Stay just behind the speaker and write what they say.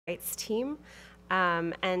Rights team.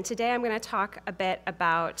 And today I'm going to talk a bit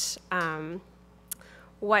about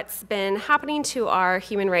what's been happening to our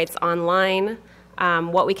human rights online,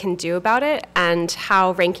 what we can do about it, and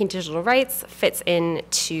how Ranking Digital Rights fits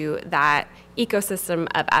into that ecosystem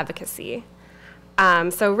of advocacy.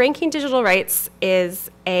 So Ranking Digital Rights is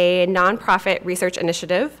a nonprofit research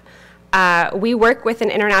initiative. We work with an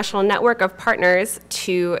international network of partners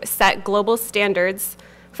to set global standards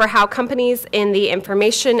for how companies in the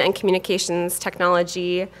information and communications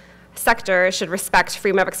technology sector should respect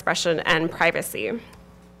freedom of expression and privacy.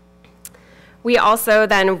 We also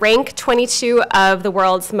then rank 22 of the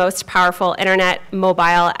world's most powerful internet,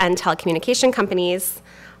 mobile, and telecommunication companies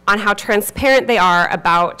on how transparent they are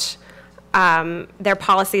about their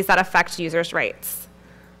policies that affect users' rights.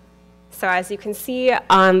 So as you can see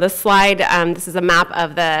on the slide, this is a map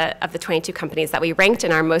of the 22 companies that we ranked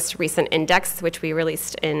in our most recent index, which we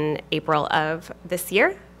released in April of this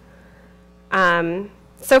year.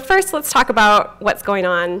 So first, let's talk about what's going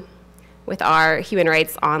on with our human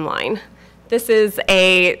rights online. This is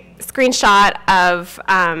a screenshot of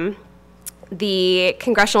the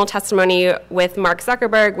congressional testimony with Mark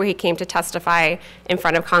Zuckerberg, where he came to testify in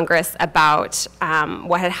front of Congress about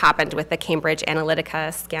what had happened with the Cambridge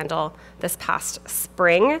Analytica scandal this past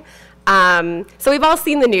spring. So we've all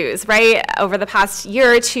seen the news, right? Over the past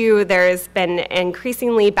year or two, there's been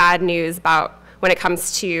increasingly bad news about when it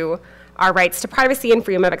comes to our rights to privacy and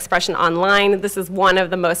freedom of expression online. This is one of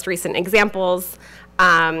the most recent examples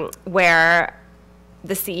where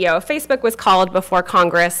the CEO of Facebook was called before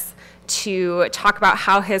Congress to talk about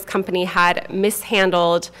how his company had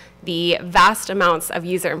mishandled the vast amounts of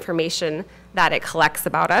user information that it collects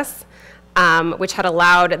about us, which had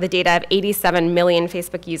allowed the data of 87 million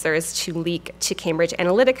Facebook users to leak to Cambridge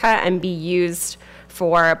Analytica and be used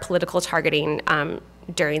for political targeting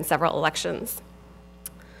during several elections.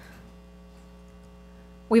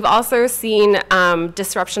 We've also seen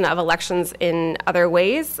disruption of elections in other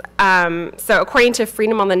ways. So according to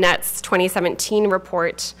Freedom on the Net's 2017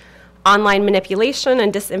 report, online manipulation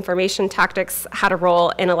and disinformation tactics had a role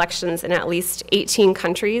in elections in at least 18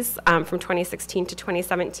 countries from 2016 to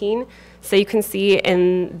 2017. So you can see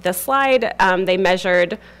in the slide, they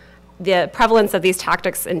measured the prevalence of these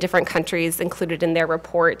tactics in different countries included in their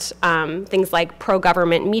report, things like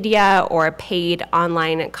pro-government media or paid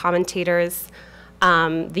online commentators,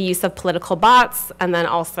 the use of political bots, and then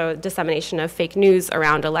also dissemination of fake news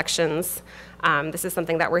around elections. This is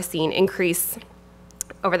something that we're seeing increase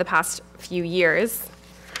over the past few years.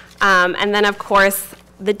 And then, of course,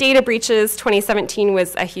 the data breaches. 2017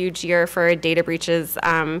 was a huge year for data breaches.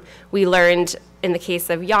 We learned in the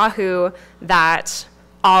case of Yahoo that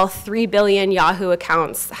all 3 billion Yahoo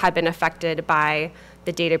accounts had been affected by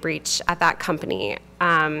the data breach at that company.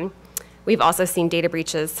 We've also seen data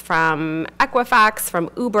breaches from Equifax,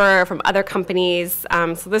 from Uber, from other companies.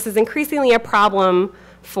 So this is increasingly a problem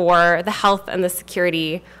for the health and the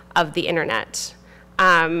security of the internet.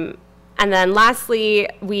 And then lastly,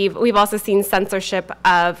 we've also seen censorship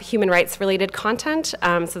of human rights related content.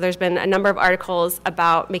 So there's been a number of articles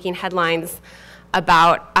about making headlines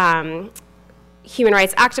about human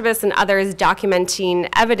rights activists and others documenting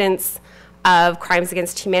evidence of crimes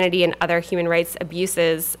against humanity and other human rights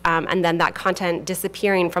abuses, and then that content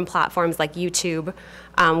disappearing from platforms like YouTube,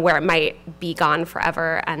 where it might be gone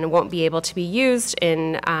forever and won't be able to be used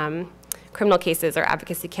in criminal cases or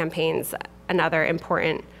advocacy campaigns, and other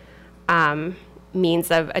important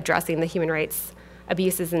means of addressing the human rights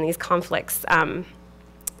abuses in these conflicts.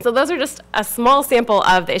 So those are just a small sample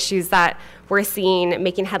of the issues that we're seeing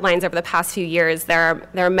making headlines over the past few years. There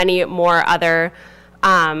are many more other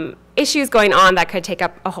issues going on that could take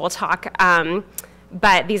up a whole talk.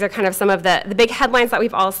 But these are kind of some of the big headlines that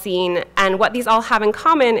we've all seen. And what these all have in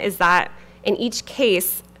common is that in each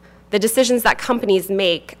case, the decisions that companies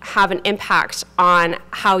make have an impact on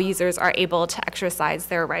how users are able to exercise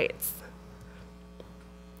their rights.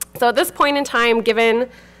 So at this point in time, given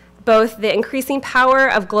both the increasing power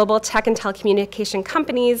of global tech and telecommunication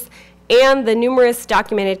companies and the numerous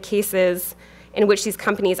documented cases in which these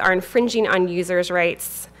companies are infringing on users'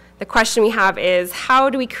 rights, the question we have is, how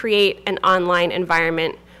do we create an online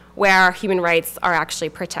environment where our human rights are actually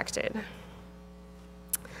protected?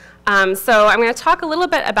 So I'm going to talk a little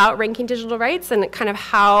bit about ranking digital rights and kind of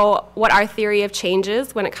what our theory of change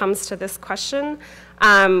is when it comes to this question.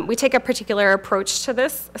 We take a particular approach to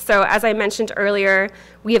this. So as I mentioned earlier,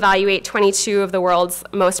 we evaluate 22 of the world's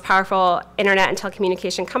most powerful internet and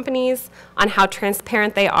telecommunication companies on how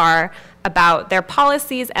transparent they are about their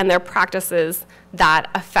policies and their practices that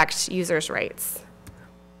affect users' rights.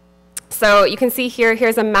 So you can see here,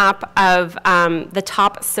 here's a map of the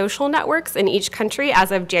top social networks in each country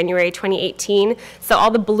as of January 2018. So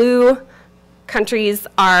all the blue countries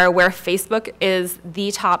are where Facebook is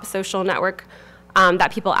the top social network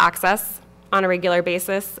that people access on a regular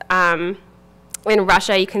basis. In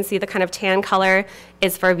Russia, you can see the kind of tan color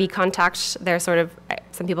is for VKontakte. They're sort of,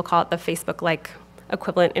 some people call it the Facebook-like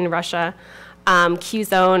equivalent in Russia.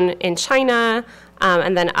 Qzone in China,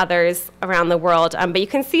 and then others around the world. But you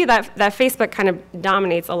can see that Facebook kind of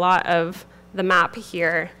dominates a lot of the map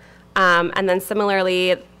here. And then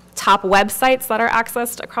similarly, top websites that are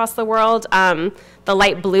accessed across the world. The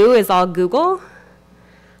light blue is all Google.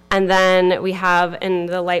 And then we have in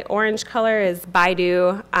the light orange color is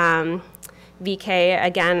Baidu, VK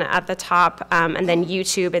again at the top, and then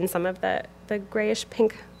YouTube in some of the grayish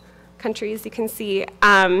pink countries you can see.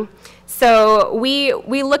 So we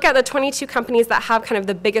look at the 22 companies that have kind of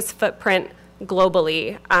the biggest footprint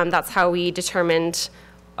globally. That's how we determined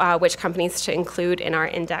which companies to include in our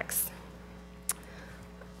index.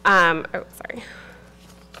 And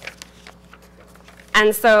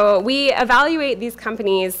so we evaluate these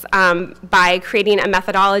companies by creating a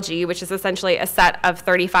methodology, which is essentially a set of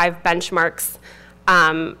 35 benchmarks.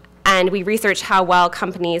 And we research how well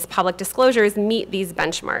companies' public disclosures meet these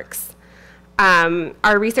benchmarks.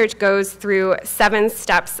 Our research goes through 7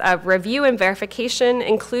 steps of review and verification,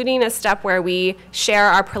 including a step where we share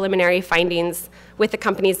our preliminary findings with the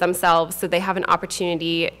companies themselves so they have an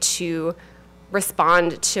opportunity to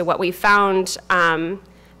respond to what we found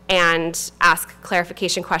and ask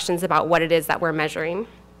clarification questions about what it is that we're measuring.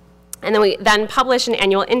 And then we then publish an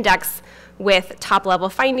annual index with top-level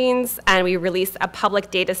findings, and we release a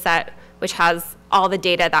public data set which has all the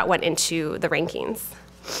data that went into the rankings.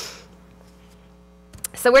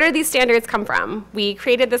 So where do these standards come from? We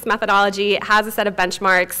created this methodology. It has a set of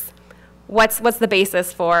benchmarks. What's the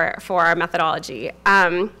basis for our methodology?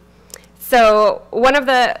 So one of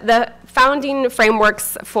the founding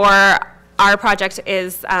frameworks for our project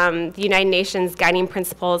is the United Nations Guiding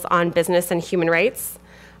Principles on Business and Human Rights.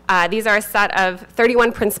 These are a set of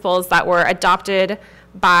 31 principles that were adopted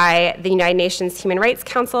by the United Nations Human Rights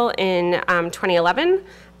Council in 2011,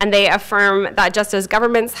 and they affirm that just as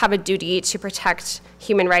governments have a duty to protect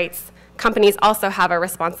human rights, companies also have a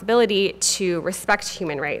responsibility to respect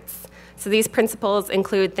human rights. So these principles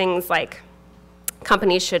include things like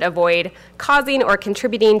companies should avoid causing or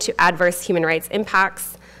contributing to adverse human rights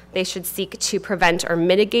impacts. They should seek to prevent or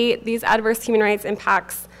mitigate these adverse human rights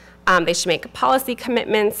impacts. They should make policy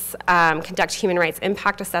commitments, conduct human rights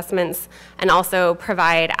impact assessments, and also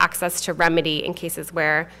provide access to remedy in cases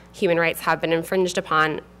where human rights have been infringed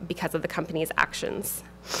upon because of the company's actions.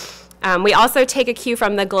 We also take a cue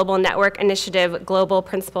from the Global Network Initiative Global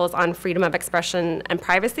Principles on Freedom of Expression and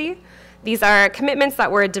Privacy. These are commitments that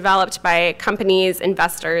were developed by companies,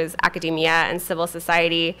 investors, academia, and civil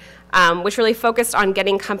society, which really focused on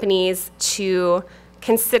getting companies to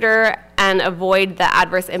consider and avoid the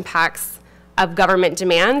adverse impacts of government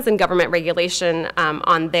demands and government regulation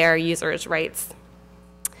on their users' rights.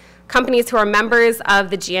 Companies who are members of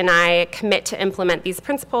the GNI commit to implement these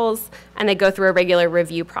principles, and they go through a regular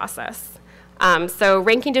review process. So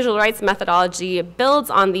Ranking Digital Rights methodology builds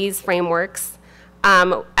on these frameworks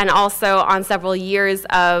and also on several years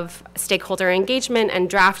of stakeholder engagement and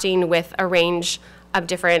drafting with a range of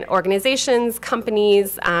different organizations,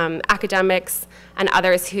 companies, academics, and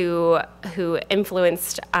others who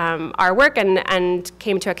influenced our work and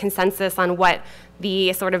came to a consensus on what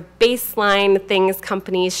the sort of baseline things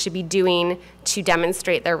companies should be doing to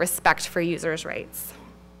demonstrate their respect for users' rights.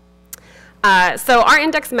 So our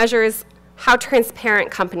index measures how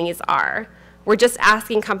transparent companies are. We're just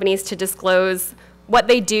asking companies to disclose what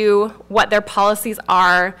they do, what their policies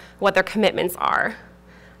are, what their commitments are.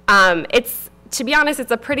 To be honest,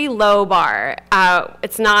 it's a pretty low bar.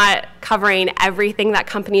 It's not covering everything that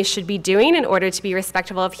companies should be doing in order to be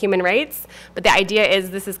respectful of human rights, but the idea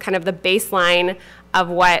is this is kind of the baseline of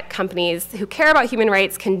what companies who care about human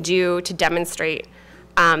rights can do to demonstrate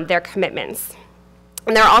their commitments.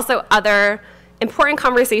 And there are also other important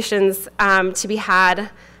conversations to be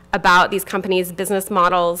had about these companies' business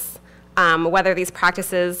models, whether these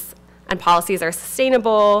practices and policies are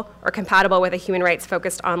sustainable or compatible with a human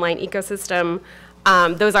rights-focused online ecosystem.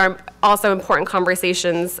 Those are also important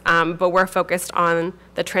conversations, but we're focused on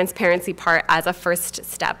the transparency part as a first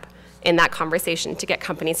step in that conversation to get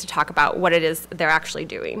companies to talk about what it is they're actually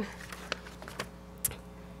doing.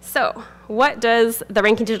 So what does the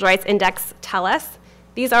Ranking Digital Rights Index tell us?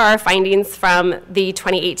 These are our findings from the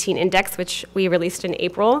 2018 index, which we released in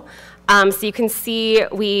April. So you can see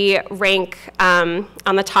we rank on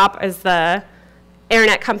the top is the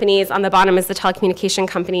internet companies. On the bottom is the telecommunication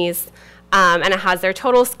companies. And it has their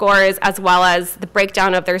total scores as well as the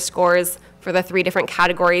breakdown of their scores for the 3 different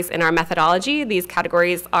categories in our methodology. These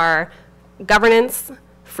categories are governance,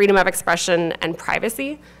 freedom of expression, and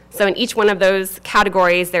privacy. So in each one of those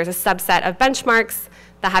categories, there's a subset of benchmarks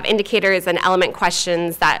that have indicators and element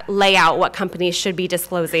questions that lay out what companies should be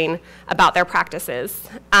disclosing about their practices.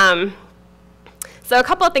 So a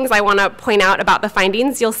couple of things I want to point out about the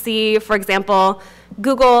findings. You'll see, for example,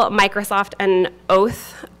 Google, Microsoft, and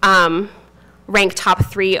Oath rank top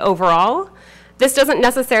 3 overall. This doesn't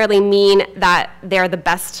necessarily mean that they're the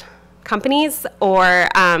best companies or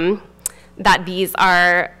that these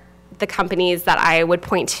are the companies that I would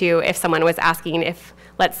point to if someone was asking if,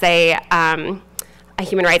 let's say, a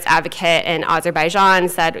human rights advocate in Azerbaijan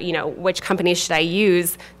said, you know, which companies should I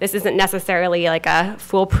use? This isn't necessarily like a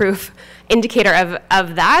foolproof indicator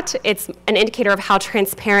of that. It's an indicator of how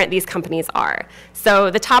transparent these companies are. So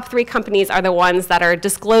the top 3 companies are the ones that are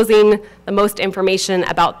disclosing the most information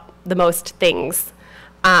about the most things,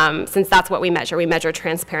 since that's what we measure. We measure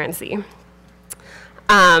transparency.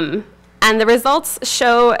 And the results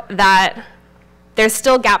show that there's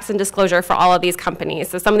still gaps in disclosure for all of these companies.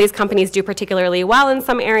 So some of these companies do particularly well in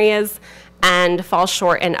some areas and fall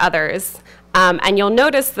short in others. And you'll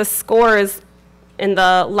notice the scores in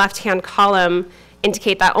the left-hand column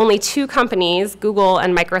indicate that only 2 companies, Google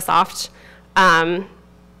and Microsoft,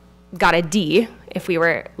 got a D, if we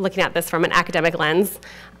were looking at this from an academic lens.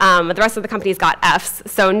 The rest of the companies got Fs.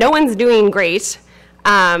 So no one's doing great.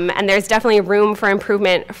 And there's definitely room for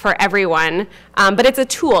improvement for everyone. But it's a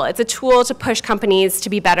tool. It's a tool to push companies to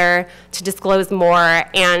be better, to disclose more,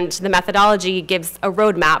 and the methodology gives a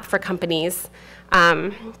roadmap for companies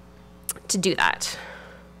to do that.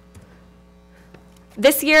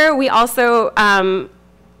 This year, we also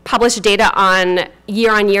published data on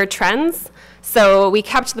year-on-year trends. So we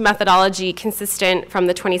kept the methodology consistent from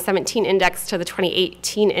the 2017 index to the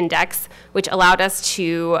 2018 index, which allowed us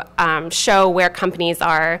to show where companies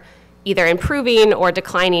are either improving or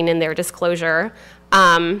declining in their disclosure.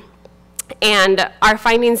 And our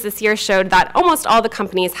findings this year showed that almost all the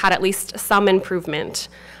companies had at least some improvement.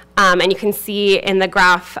 And you can see in the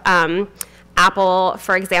graph, Apple,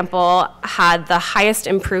 for example, had the highest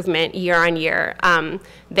improvement year on year.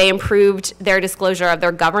 They improved their disclosure of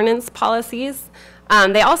their governance policies.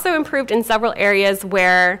 They also improved in several areas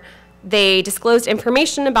where they disclosed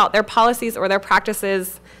information about their policies or their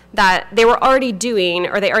practices that they were already doing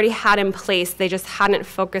or they already had in place. They just hadn't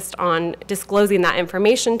focused on disclosing that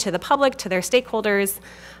information to the public, to their stakeholders.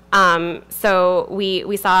 So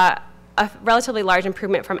we saw a relatively large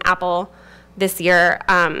improvement from Apple this year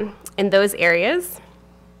in those areas.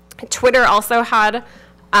 Twitter also had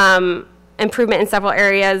improvement in several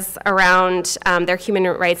areas around their human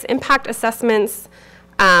rights impact assessments,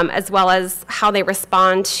 as well as how they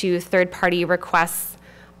respond to third-party requests,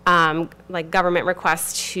 like government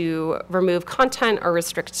requests to remove content or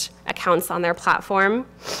restrict accounts on their platform.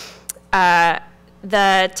 The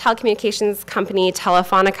telecommunications company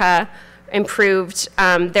Telefonica improved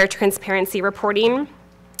their transparency reporting,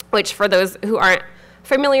 which for those who aren't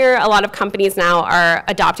familiar, a lot of companies now are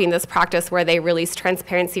adopting this practice where they release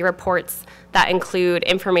transparency reports that include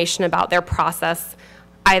information about their process,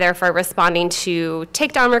 either for responding to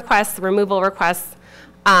takedown requests, removal requests,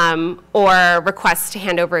 or requests to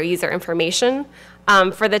hand over user information.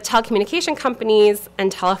 For the telecommunication companies,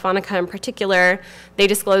 and Telefonica in particular, they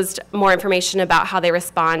disclosed more information about how they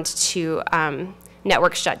respond to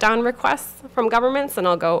network shutdown requests from governments, and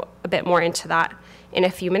I'll go a bit more into that in a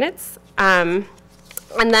few minutes.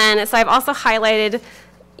 And then, so I've also highlighted,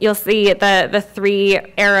 you'll see the 3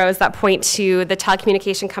 arrows that point to the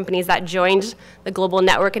telecommunication companies that joined the Global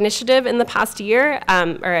Network Initiative in the past year,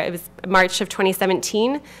 or it was March of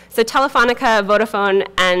 2017. So Telefonica, Vodafone,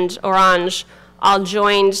 and Orange all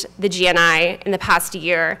joined the GNI in the past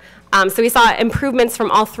year. So we saw improvements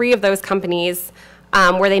from all 3 of those companies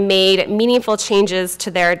where they made meaningful changes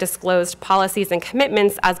to their disclosed policies and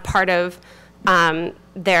commitments as part of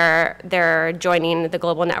their joining the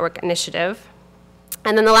Global Network Initiative.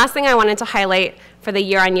 And then the last thing I wanted to highlight for the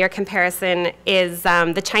year-on-year comparison is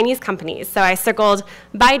the Chinese companies. So I circled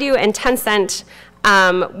Baidu and Tencent,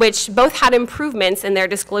 which both had improvements in their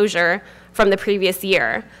disclosure from the previous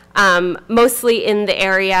year, mostly in the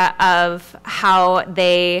area of how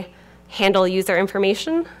they handle user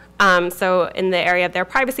information. So in the area of their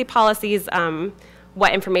privacy policies,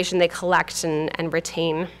 what information they collect and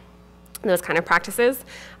retain, those kind of practices.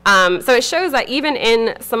 So it shows that even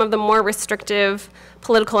in some of the more restrictive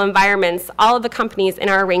political environments, all of the companies in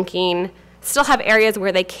our ranking still have areas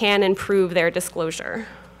where they can improve their disclosure.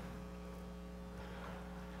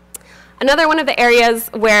 Another one of the areas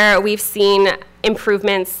where we've seen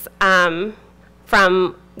improvements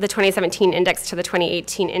from the 2017 index to the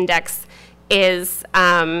 2018 index is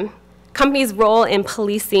companies' role in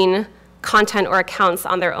policing content or accounts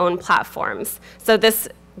on their own platforms. So this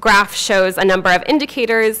graph shows a number of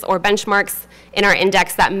indicators or benchmarks in our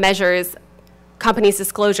index that measures companies'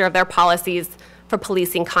 disclosure of their policies for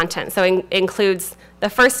policing content. So it includes the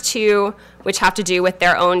first two, which have to do with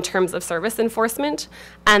their own terms of service enforcement,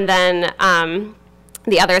 and then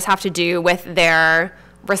the others have to do with their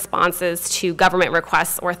responses to government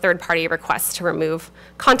requests or third-party requests to remove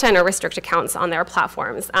content or restrict accounts on their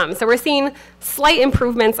platforms. So we're seeing slight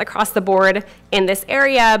improvements across the board in this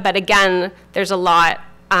area, but again, there's a lot,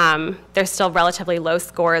 there's still relatively low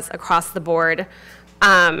scores across the board.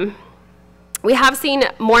 We have seen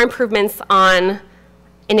more improvements on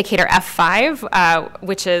indicator F5,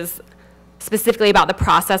 which is specifically about the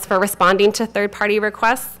process for responding to third-party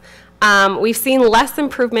requests. We've seen less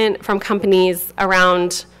improvement from companies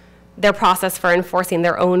around their process for enforcing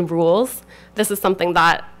their own rules. This is something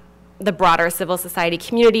that the broader civil society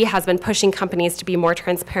community has been pushing companies to be more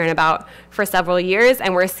transparent about for several years,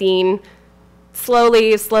 and we're seeing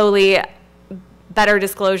slowly better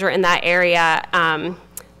disclosure in that area,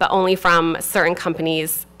 but only from certain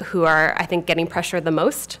companies who are, I think, getting pressured the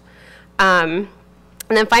most. And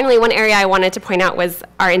then finally, one area I wanted to point out was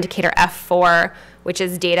our indicator F4, which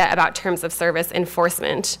is data about terms of service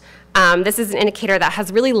enforcement. This is an indicator that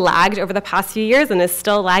has really lagged over the past few years and is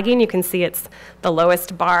still lagging. You can see it's the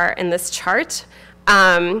lowest bar in this chart.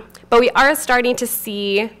 But we are starting to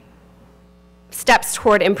see steps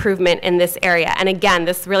toward improvement in this area. And again,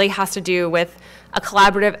 this really has to do with a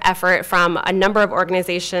collaborative effort from a number of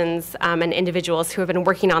organizations and individuals who have been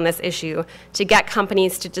working on this issue to get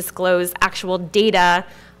companies to disclose actual data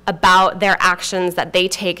about their actions that they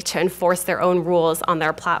take to enforce their own rules on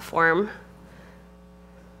their platform.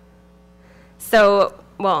 So,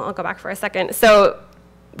 well, I'll go back for a second. So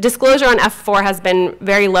disclosure on F4 has been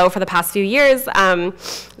very low for the past few years.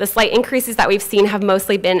 The slight increases that we've seen have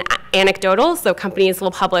mostly been anecdotal. So companies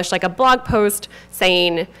will publish like a blog post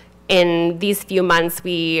saying, in these few months,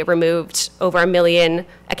 we removed over 1 million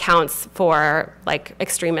accounts for like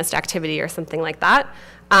extremist activity or something like that,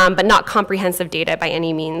 but not comprehensive data by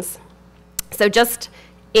any means. So just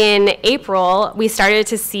in April, we started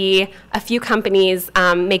to see a few companies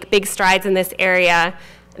make big strides in this area.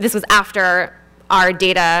 This was after our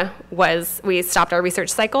data we stopped our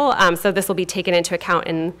research cycle, so this will be taken into account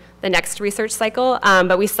in the next research cycle.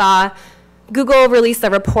 But we saw Google released a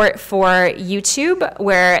report for YouTube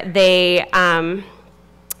where they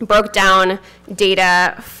broke down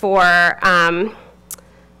data for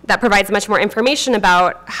that provides much more information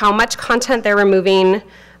about how much content they're removing,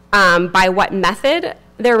 by what method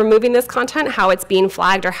they're removing this content, how it's being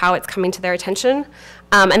flagged or how it's coming to their attention,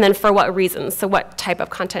 and then for what reasons, so what type of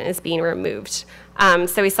content is being removed.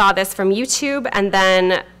 So we saw this from YouTube, and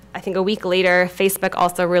then I think a week later, Facebook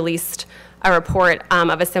also released a report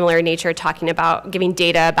of a similar nature talking about giving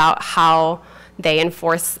data about how they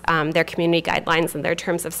enforce their community guidelines and their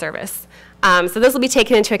terms of service. So this will be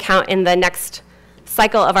taken into account in the next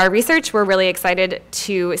cycle of our research. We're really excited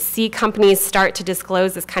to see companies start to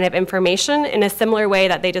disclose this kind of information in a similar way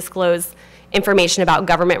that they disclose information about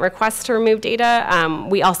government requests to remove data.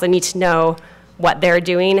 We also need to know what they're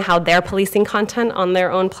doing, how they're policing content on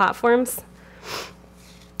their own platforms.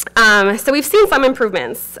 So we've seen some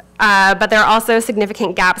improvements, but there are also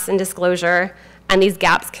significant gaps in disclosure, and these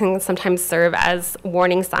gaps can sometimes serve as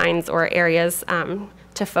warning signs or areas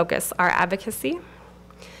to focus our advocacy.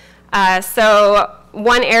 So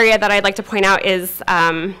one area that I'd like to point out is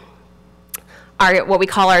what we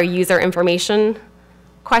call our user information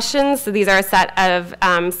questions. So these are a set of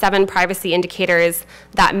 7 privacy indicators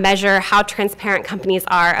that measure how transparent companies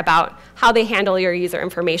are about how they handle your user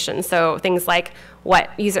information. So things like,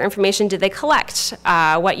 what user information do they collect?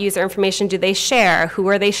 What user information do they share? Who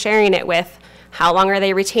are they sharing it with? How long are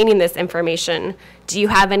they retaining this information? Do you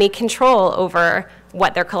have any control over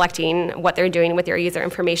what they're collecting, what they're doing with your user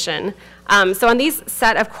information? So on these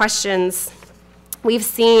set of questions, we've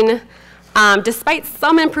seen, despite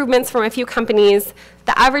some improvements from a few companies,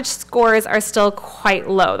 the average scores are still quite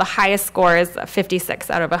low. The highest score is 56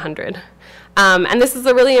 out of 100. And this is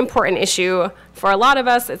a really important issue for a lot of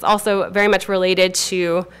us. It's also very much related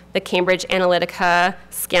to the Cambridge Analytica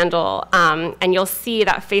scandal. And you'll see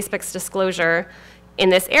that Facebook's disclosure in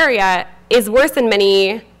this area is worse on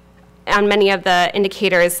many of the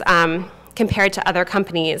indicators compared to other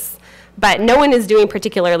companies. But no one is doing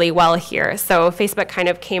particularly well here. So Facebook kind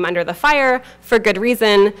of came under the fire for good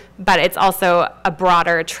reason, but it's also a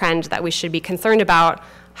broader trend that we should be concerned about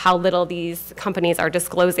how little these companies are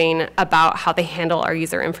disclosing about how they handle our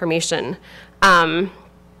user information.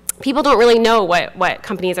 People don't really know what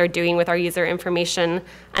companies are doing with our user information,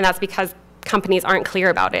 and that's because companies aren't clear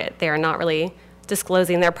about it. They are not really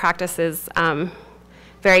disclosing their practices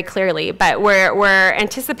very clearly. But we're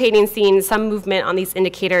anticipating seeing some movement on these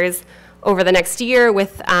indicators over the next year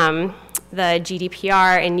with the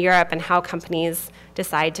GDPR in Europe and how companies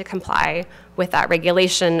decide to comply with that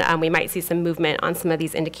regulation. We might see some movement on some of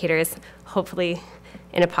these indicators, hopefully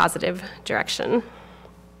in a positive direction.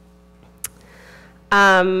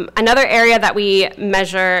 Another area that we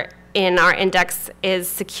measure in our index is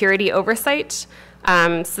security oversight.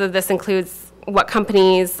 So this includes what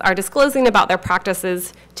companies are disclosing about their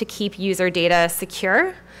practices to keep user data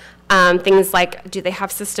secure. Things like, do they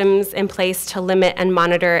have systems in place to limit and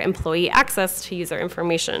monitor employee access to user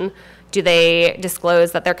information? Do they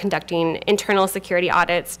disclose that they're conducting internal security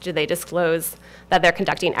audits? Do they disclose that they're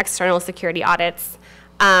conducting external security audits?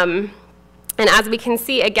 And as we can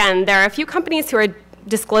see, again, there are a few companies who are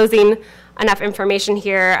disclosing enough information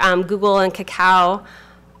here, Google and Kakao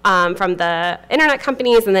from the internet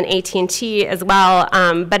companies, and then AT&T as well.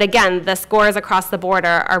 But again, the scores across the board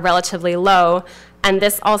are relatively low, and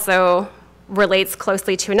this also relates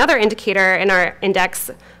closely to another indicator in our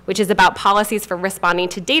index, which is about policies for responding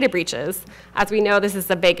to data breaches. As we know, this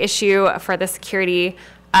is a big issue for the security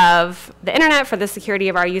of the internet, for the security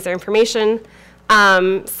of our user information.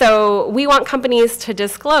 So we want companies to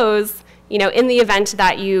disclose, in the event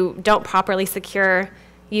that you don't properly secure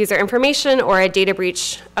user information or a data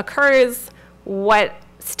breach occurs, what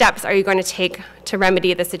steps are you going to take to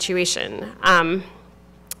remedy the situation?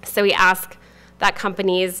 So we ask that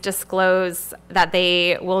companies disclose that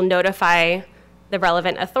they will notify the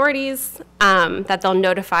relevant authorities, that they'll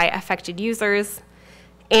notify affected users,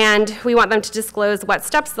 and we want them to disclose what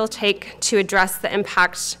steps they'll take to address the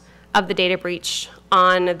impact of the data breach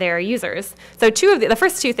on their users. So the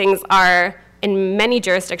first two things are, in many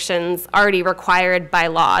jurisdictions, already required by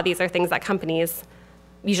law. These are things that companies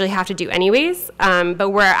usually have to do anyways, but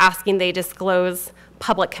we're asking they disclose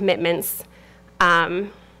public commitments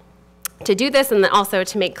to do this, and then also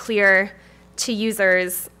to make clear to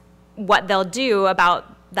users what they'll do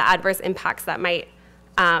about the adverse impacts that might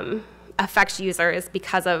affect users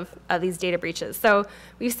because of these data breaches. So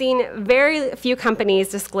we've seen very few companies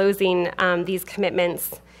disclosing these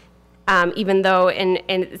commitments, even though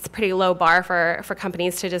it's a pretty low bar for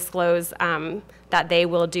companies to disclose that they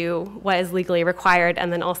will do what is legally required,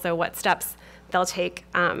 and then also what steps they'll take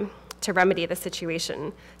to remedy the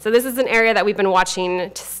situation. So this is an area that we've been watching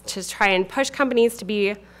to try and push companies to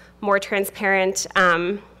be more transparent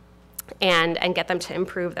and get them to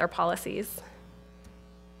improve their policies.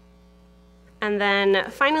 And then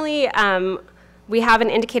finally, we have an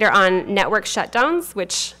indicator on network shutdowns,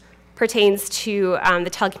 which pertains to the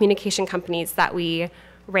telecommunication companies that we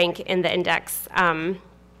rank in the index.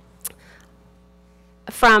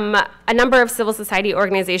 From a number of civil society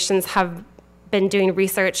organizations have been doing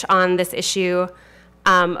research on this issue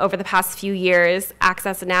over the past few years.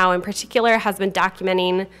 Access Now, in particular, has been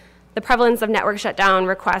documenting the prevalence of network shutdown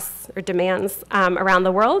requests or demands around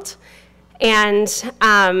the world. And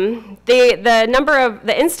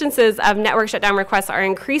the instances of network shutdown requests are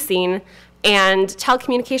increasing, and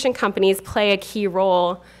telecommunication companies play a key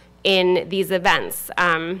role in these events.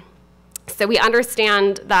 So we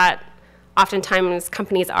understand that oftentimes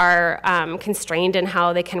companies are constrained in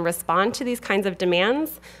how they can respond to these kinds of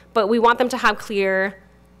demands, but we want them to have clear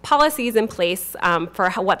policies in place for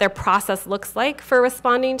what their process looks like for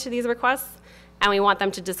responding to these requests, and we want them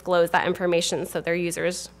to disclose that information so their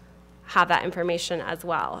users have that information as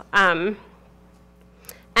well. And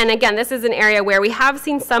again, this is an area where we have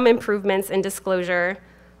seen some improvements in disclosure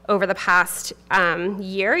over the past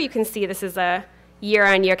year. You can see this is a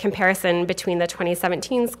year-on-year comparison between the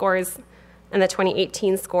 2017 scores and the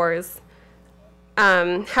 2018 scores.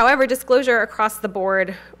 However, disclosure across the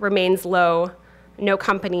board remains low. No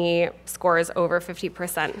company scores over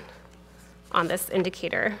 50% on this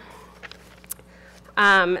indicator.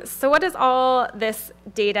 So what does all this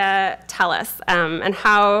data tell us, and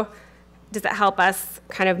how does it help us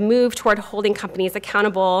kind of move toward holding companies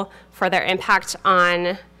accountable for their impact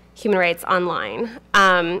on human rights online?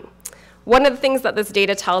 One of the things that this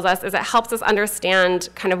data tells us is it helps us understand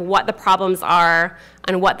kind of what the problems are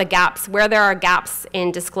and what the gaps, where there are gaps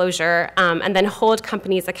in disclosure, and then hold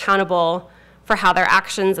companies accountable for how their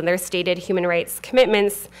actions and their stated human rights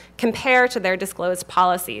commitments compare to their disclosed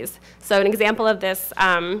policies. So an example of this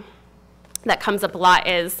that comes up a lot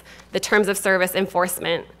is the terms of service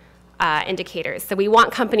enforcement indicators. So we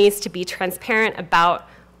want companies to be transparent about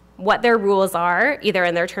what their rules are, either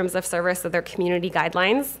in their terms of service or their community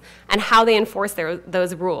guidelines, and how they enforce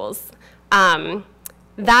those rules.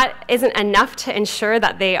 That isn't enough to ensure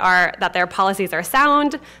that their policies are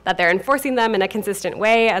sound, that they're enforcing them in a consistent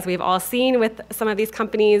way, as we've all seen with some of these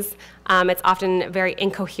companies. It's often a very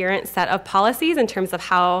incoherent set of policies in terms of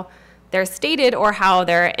how they're stated or how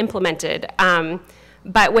they're implemented.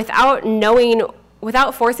 But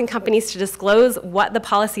without forcing companies to disclose what the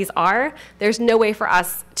policies are, there's no way for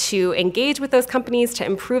us to engage with those companies, to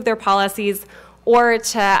improve their policies, or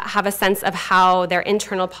to have a sense of how their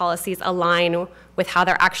internal policies align with how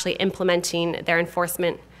they're actually implementing their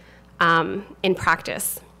enforcement in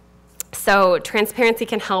practice. So transparency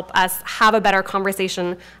can help us have a better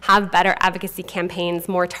conversation, have better advocacy campaigns,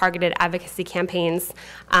 more targeted advocacy campaigns.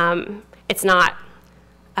 It's not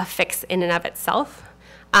a fix in and of itself,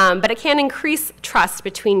 but it can increase trust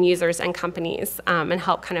between users and companies and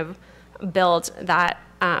help kind of build that,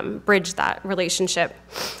 bridge that relationship.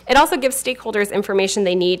 It also gives stakeholders information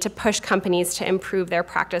they need to push companies to improve their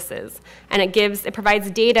practices. And it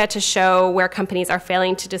provides data to show where companies are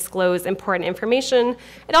failing to disclose important information.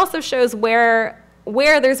 It also shows where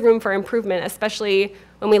there's room for improvement, especially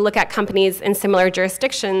when we look at companies in similar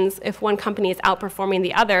jurisdictions. If one company is outperforming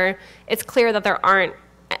the other, it's clear that there aren't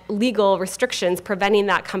legal restrictions preventing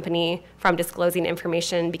that company from disclosing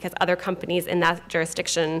information because other companies in that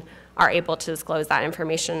jurisdiction are able to disclose that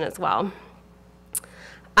information as well.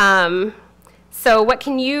 So what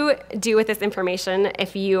can you do with this information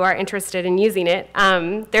if you are interested in using it?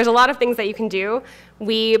 There's a lot of things that you can do.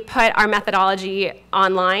 We put our methodology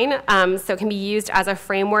online, so it can be used as a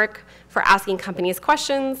framework for asking companies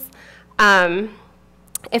questions.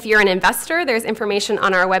 If you're an investor, there's information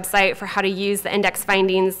on our website for how to use the index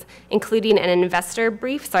findings, including an investor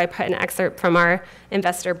brief. So I put an excerpt from our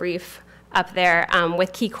investor brief up there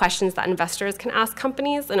with key questions that investors can ask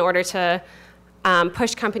companies in order to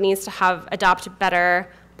push companies to adopt better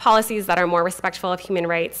policies that are more respectful of human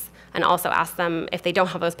rights, and also ask them, if they don't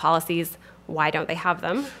have those policies, why don't they have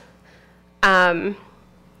them?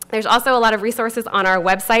 There's also a lot of resources on our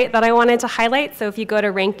website that I wanted to highlight. So if you go to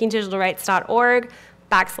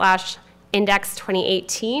rankingdigitalrights.org/index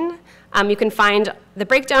 2018, you can find the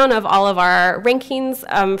breakdown of all of our rankings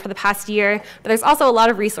for the past year, but there's also a lot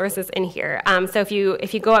of resources in here. So if you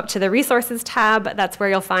go up to the resources tab, that's where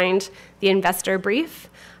you'll find the investor brief.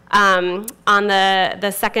 On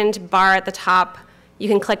the second bar at the top, you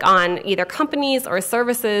can click on either companies or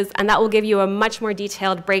services, and that will give you a much more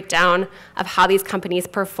detailed breakdown of how these companies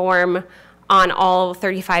perform on all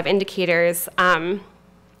 35 indicators.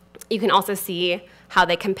 You can also see how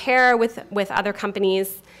they compare with other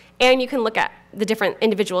companies, and you can look at the different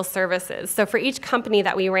individual services. So for each company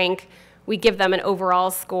that we rank, we give them an overall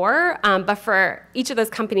score, but for each of those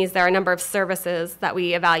companies, there are a number of services that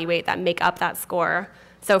we evaluate that make up that score.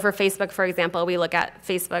 So for Facebook, for example, we look at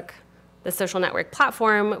Facebook, the social network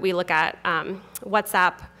platform. We look at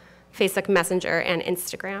WhatsApp, Facebook Messenger, and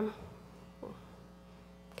Instagram.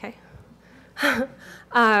 Okay.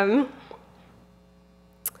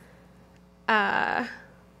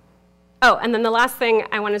 And then the last thing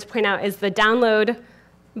I wanted to point out is the download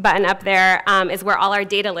button up there is where all our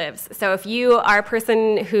data lives. So if you are a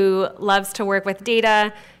person who loves to work with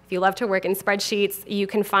data, if you love to work in spreadsheets, you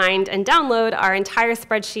can find and download our entire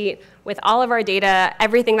spreadsheet with all of our data,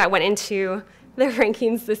 everything that went into the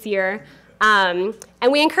rankings this year. And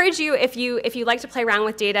we encourage you, if you like to play around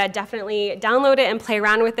with data, definitely download it and play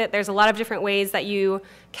around with it. There's a lot of different ways that you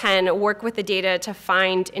can work with the data to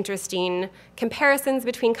find interesting comparisons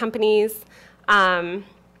between companies. You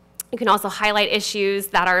can also highlight issues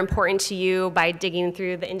that are important to you by digging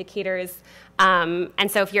through the indicators. And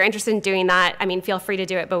so if you're interested in doing that, I mean, feel free to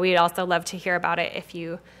do it, but we'd also love to hear about it if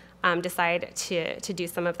you decide to do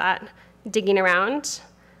some of that digging around.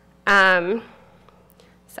 Sorry,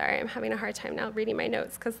 I'm having a hard time now reading my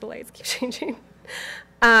notes because the lights keep changing.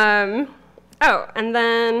 And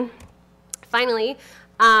then finally,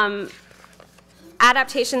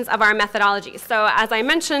 adaptations of our methodology. So as I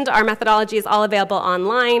mentioned, our methodology is all available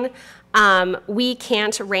online. We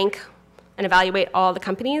can't rank and evaluate all the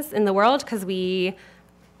companies in the world because there's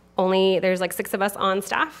like 6 of us on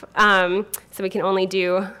staff. So we can only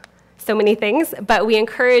do so many things, but we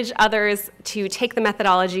encourage others to take the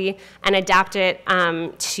methodology and adapt it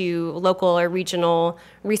to local or regional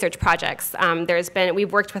research projects.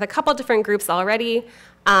 We've worked with a couple different groups already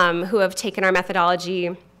who have taken our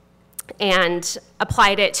methodology and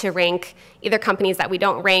applied it to rank either companies that we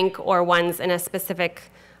don't rank or ones in a specific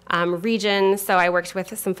region. So I worked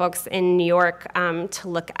with some folks in New York to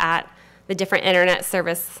look at the different internet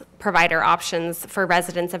service provider options for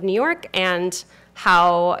residents of New York, and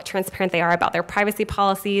how transparent they are about their privacy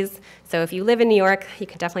policies. So if you live in New York, you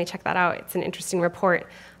can definitely check that out. It's an interesting report.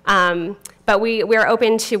 But we are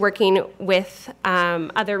open to working with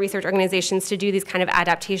other research organizations to do these kind of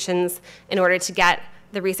adaptations in order to get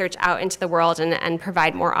the research out into the world and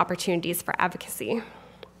provide more opportunities for advocacy.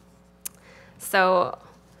 So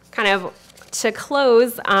kind of to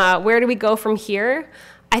close, where do we go from here?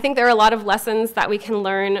 I think there are a lot of lessons that we can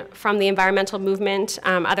learn from the environmental movement.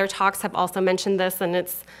 Other talks have also mentioned this, and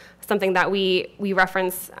it's something that we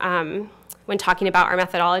reference when talking about our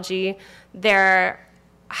methodology. There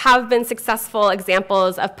have been successful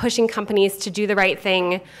examples of pushing companies to do the right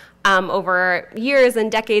thing over years and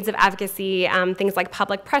decades of advocacy, things like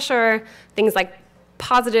public pressure, things like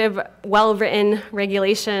positive, well-written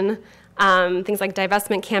regulation, things like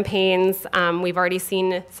divestment campaigns. We've already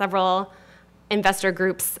seen several investor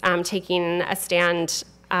groups taking a stand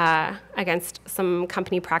against some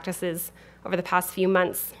company practices over the past few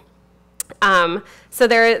months. So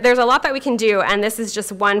there's a lot that we can do, and this is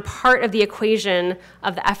just one part of the equation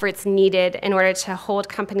of the efforts needed in order to hold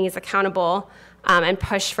companies accountable and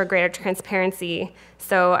push for greater transparency.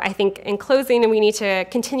 So I think in closing, we need to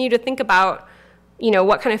continue to think about,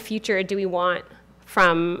 what kind of future do we want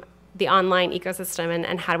from the online ecosystem,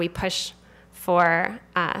 and how do we push for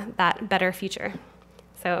that better future.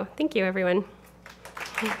 So thank you, everyone.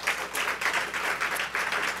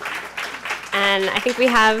 And I think we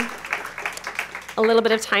have a little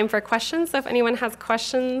bit of time for questions. So if anyone has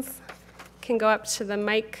questions, can go up to the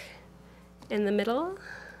mic in the middle.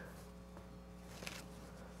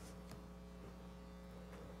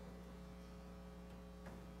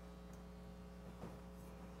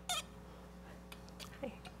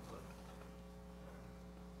 Hi.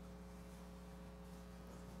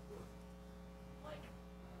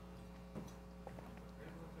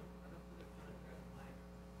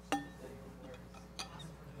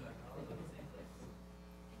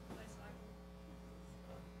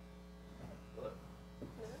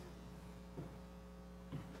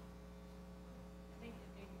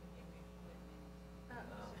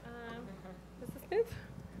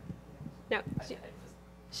 No,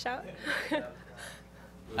 shout.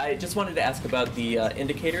 I just wanted to ask about the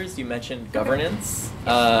indicators. You mentioned governance.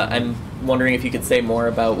 I'm wondering if you could say more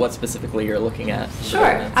about what specifically you're looking at. Sure,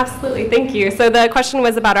 absolutely. Thank you. So the question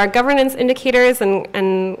was about our governance indicators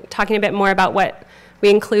and talking a bit more about what we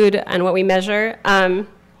include and what we measure.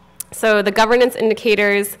 So the governance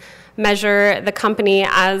indicators measure the company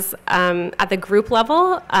as at the group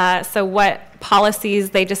level. So what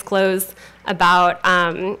policies they disclose about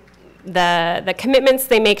the commitments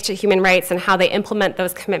they make to human rights and how they implement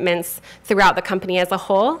those commitments throughout the company as a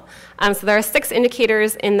whole. So there are 6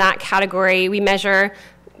 indicators in that category. We measure,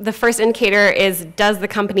 the first indicator is, does the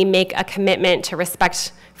company make a commitment to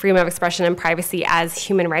respect freedom of expression and privacy as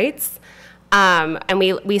human rights? And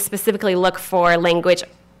we specifically look for language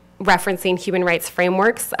referencing human rights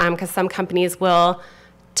frameworks, because some companies will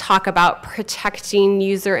talk about protecting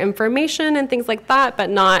user information and things like that, but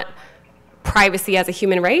not privacy as a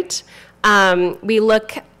human right. We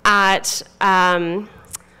look at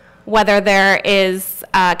whether there is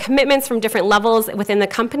commitments from different levels within the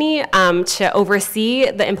company to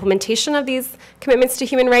oversee the implementation of these commitments to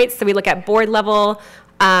human rights. So we look at board level,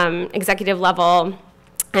 executive level,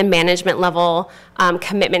 and management level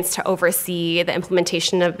commitments to oversee the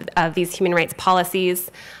implementation of these human rights policies.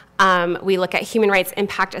 We look at human rights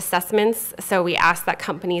impact assessments. So we ask that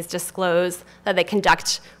companies disclose that they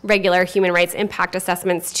conduct regular human rights impact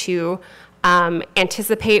assessments to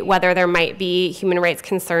anticipate whether there might be human rights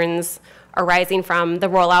concerns arising from the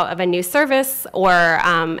rollout of a new service or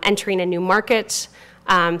entering a new market,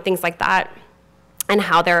 things like that, and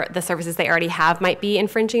how the services they already have might be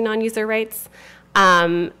infringing on user rights.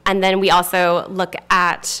 And then we also look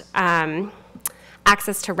at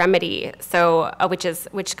access to remedy, so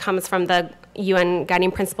which comes from the UN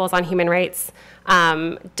Guiding Principles on Human Rights.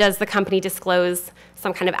 Does the company disclose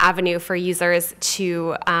some kind of avenue for users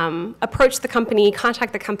to approach the company,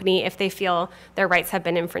 contact the company if they feel their rights have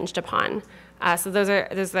been infringed upon? So those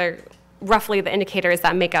are roughly the indicators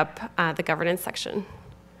that make up the governance section.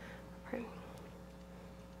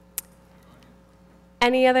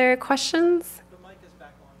 Any other questions? The mic is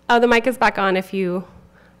back on. Oh, the mic is back on if you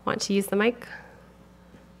want to use the mic.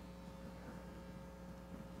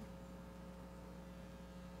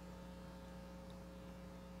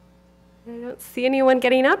 I don't see anyone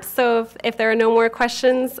getting up, so if there are no more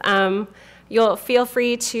questions, you'll feel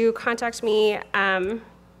free to contact me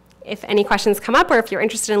if any questions come up, or if you're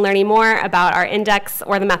interested in learning more about our index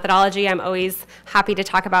or the methodology. I'm always happy to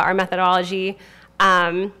talk about our methodology.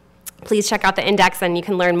 please check out the index, and you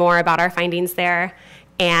can learn more about our findings there.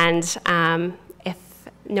 And if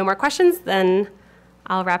no more questions, then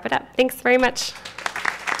I'll wrap it up. Thanks very much.